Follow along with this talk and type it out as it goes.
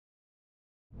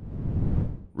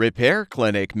Repair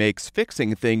Clinic makes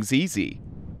fixing things easy.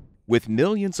 With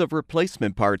millions of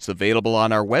replacement parts available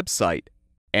on our website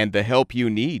and the help you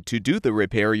need to do the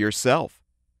repair yourself.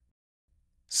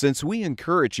 Since we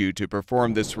encourage you to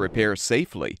perform this repair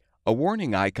safely, a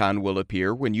warning icon will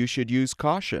appear when you should use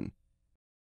caution.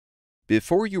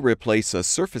 Before you replace a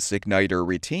surface igniter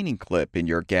retaining clip in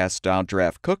your gas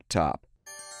downdraft cooktop,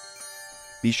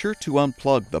 be sure to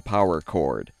unplug the power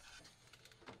cord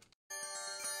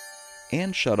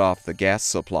and shut off the gas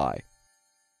supply.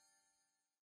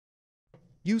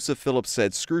 Use a Phillips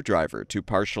head screwdriver to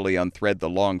partially unthread the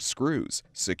long screws,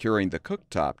 securing the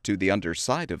cooktop to the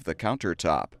underside of the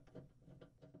countertop.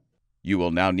 You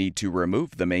will now need to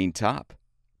remove the main top.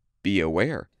 Be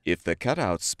aware, if the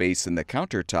cutout space in the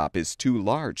countertop is too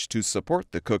large to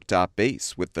support the cooktop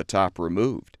base with the top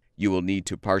removed, you will need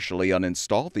to partially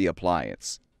uninstall the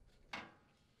appliance.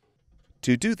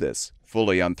 To do this,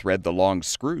 fully unthread the long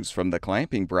screws from the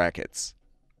clamping brackets.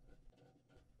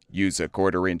 Use a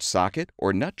 1/4-inch socket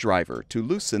or nut driver to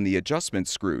loosen the adjustment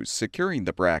screws securing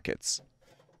the brackets.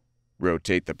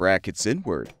 Rotate the brackets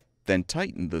inward, then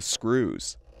tighten the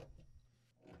screws.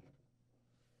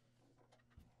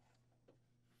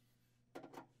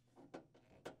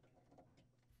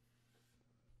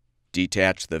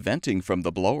 Detach the venting from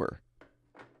the blower.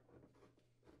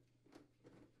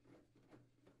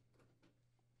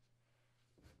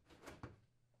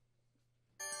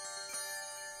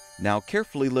 Now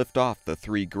carefully lift off the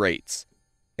 3 grates,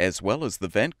 as well as the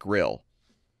vent grill.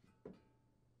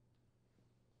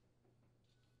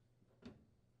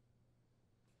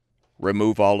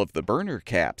 Remove all of the burner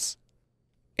caps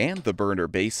and the burner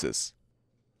bases.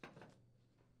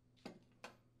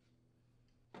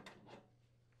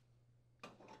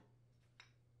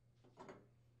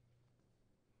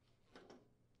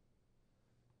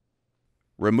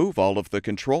 Remove all of the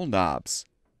control knobs.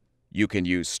 You can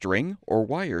use string or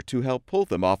wire to help pull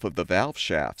them off of the valve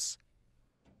shafts.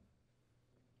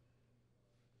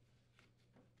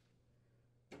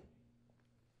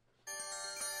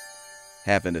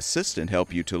 Have an assistant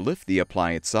help you to lift the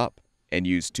appliance up, and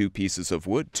use 2 pieces of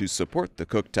wood to support the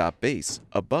cooktop base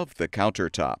above the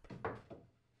countertop.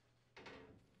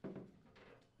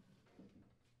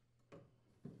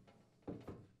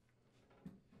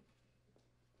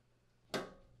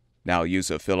 Now use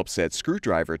a Phillips head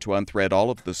screwdriver to unthread all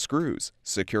of the screws,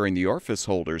 securing the orifice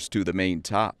holders to the main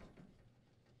top.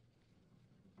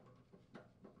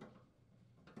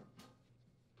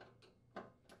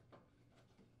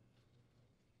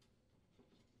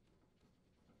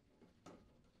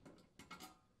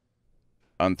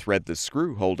 Unthread the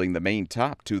screw holding the main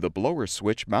top to the blower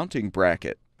switch mounting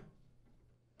bracket.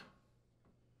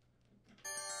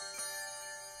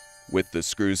 With the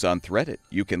screws unthreaded,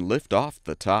 you can lift off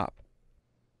the top.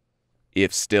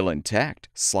 If still intact,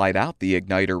 slide out the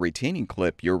igniter retaining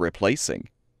clip you're replacing.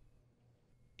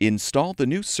 Install the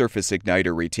new surface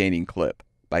igniter retaining clip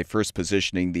by first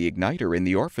positioning the igniter in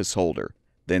the orifice holder,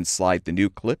 then slide the new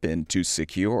clip in to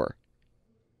secure.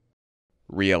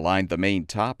 Realign the main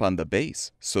top on the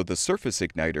base so the surface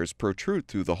igniters protrude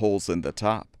through the holes in the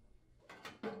top.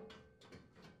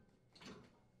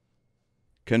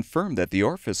 Confirm that the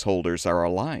orifice holders are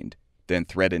aligned, then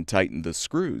thread and tighten the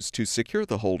screws to secure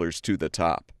the holders to the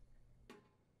top.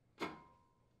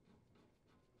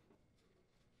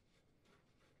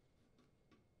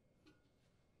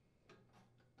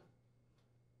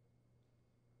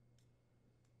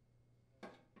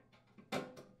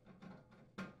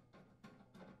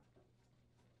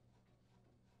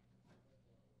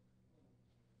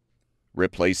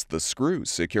 Replace the screws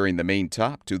securing the main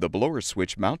top to the blower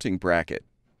switch mounting bracket.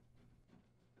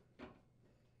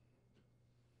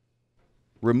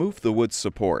 Remove the wood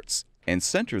supports and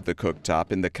center the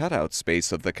cooktop in the cutout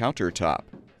space of the countertop.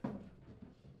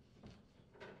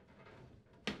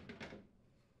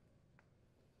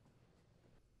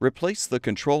 Replace the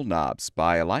control knobs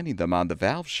by aligning them on the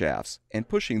valve shafts and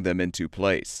pushing them into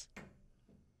place.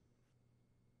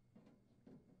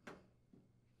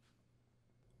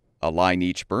 Align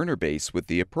each burner base with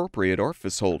the appropriate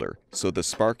orifice holder so the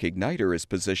spark igniter is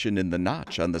positioned in the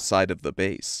notch on the side of the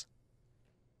base.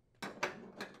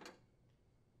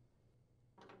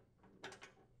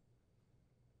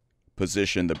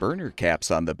 Position the burner caps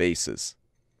on the bases.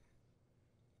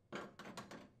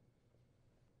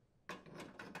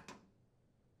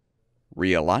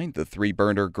 Realign the 3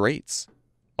 burner grates,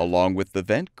 along with the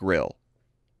vent grill.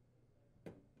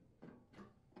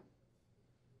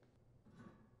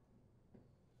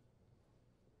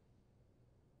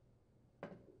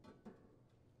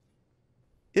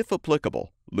 If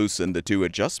applicable, loosen the 2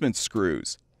 adjustment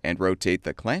screws and rotate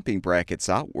the clamping brackets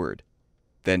outward.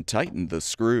 Then tighten the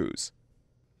screws.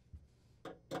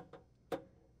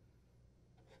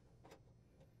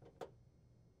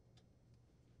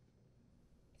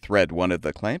 Thread one of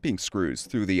the clamping screws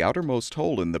through the outermost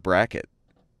hole in the bracket.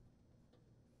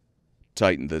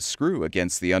 Tighten the screw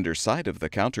against the underside of the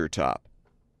countertop.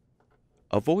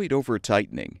 Avoid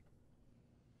over-tightening.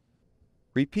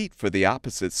 Repeat for the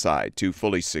opposite side to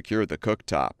fully secure the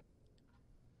cooktop.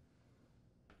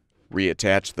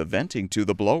 Reattach the venting to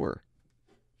the blower.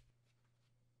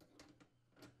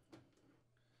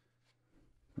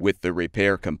 With the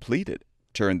repair completed,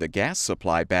 turn the gas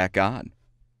supply back on.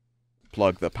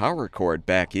 Plug the power cord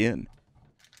back in,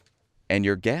 and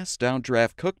your gas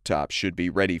downdraft cooktop should be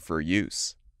ready for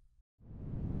use.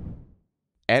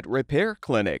 At Repair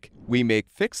Clinic, we make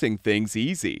fixing things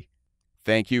easy.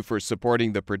 Thank you for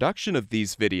supporting the production of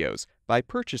these videos by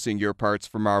purchasing your parts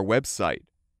from our website,